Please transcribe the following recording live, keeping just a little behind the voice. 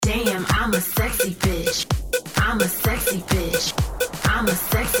Damn, I'm a sexy bitch. I'm a sexy bitch. I'm a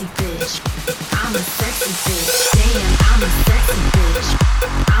sexy bitch. I'm a sexy bitch. Damn, I'm a sexy bitch.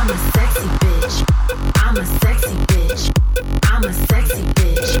 I'm a sexy bitch. I'm a sexy bitch. I'm a sexy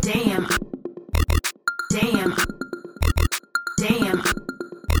bitch. Damn. Damn. Damn.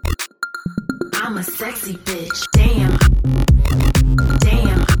 I'm a sexy bitch. Damn.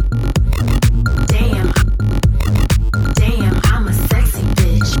 Damn. Damn. Damn, I'm a sexy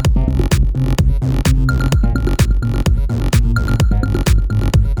bitch.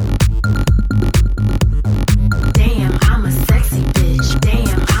 Damn, I'm a sexy bitch.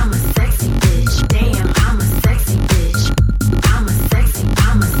 Damn, I'm a sexy bitch. Damn, I'm a sexy bitch. I'm a sexy,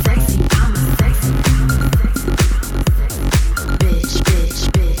 I'm a sexy, I'm a sexy, bitch, bitch,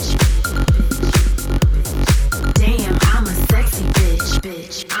 bitch. Damn, I'm a sexy bitch,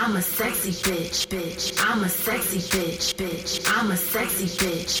 bitch. I'm a sexy bitch, bitch. I'm a sexy bitch, bitch. I'm a sexy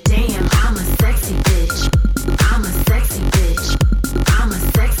bitch. Damn, I'm a sexy bitch. I'm a sexy bitch. I'm a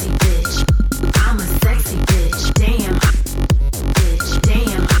sexy bitch. I'm a sexy bitch. Damn, bitch.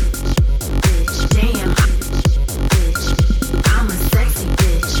 Damn, bitch. Damn, bitch. I'm a sexy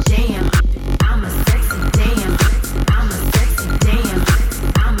bitch. Damn, I'm a sexy. Damn, I'm a sexy. Damn,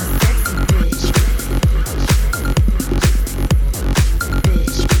 I'm a sexy bitch.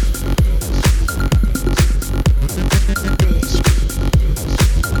 Bitch.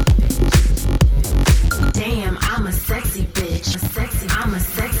 Damn, I'm a sexy bitch. A sexy, I'm a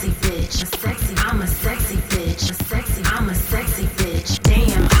sexy bitch. A sexy, I'm a sexy bitch. A sexy, I'm a sexy bitch.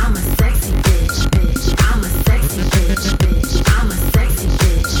 Damn, I'm a sexy bitch. Bitch, I'm a sexy bitch. Bitch, I'm a sexy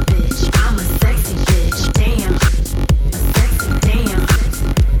bitch. Bitch, I'm a sexy bitch. Damn, a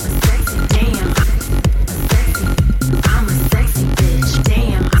sexy, damn, a sexy, damn, a sexy. I'm a sexy bitch.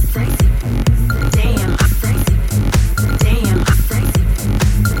 Damn, a sexy. Damn, a sexy. Damn, a sexy.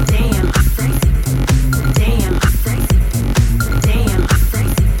 Damn, a sexy. Damn, I'm sexy. Damn, I'm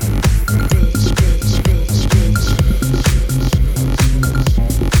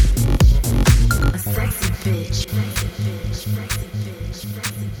sexy. Bitch, bitch, bitch, bitch. A sexy bitch.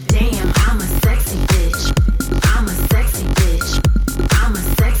 Damn, I'm a sexy bitch. I'm a sexy bitch. I'm a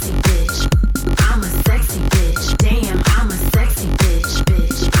sexy bitch. I'm a sexy bitch. Damn, I'm a sexy bitch.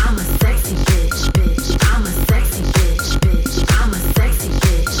 Bitch, I'm a sexy bitch. Bitch, I'm a sexy bitch. Bitch, I'm a sexy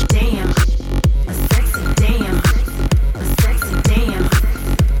bitch. Damn. A sexy, damn, a sexy, damn,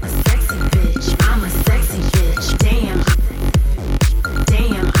 a sexy bitch. I'm a sexy bitch. Damn,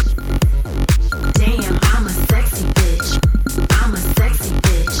 damn, damn. I'm a sexy bitch. I'm a sexy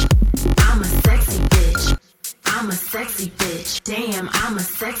bitch. I'm a sexy bitch. I'm a sexy bitch. Damn, I'm a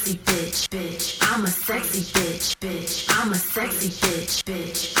sexy bitch. Bitch, I'm a sexy bitch. Bitch, I'm a sexy bitch.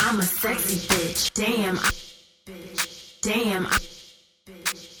 Bitch, I'm a sexy bitch. Damn, damn,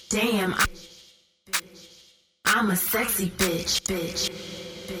 damn. I'm a sexy bitch, bitch,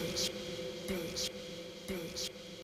 bitch.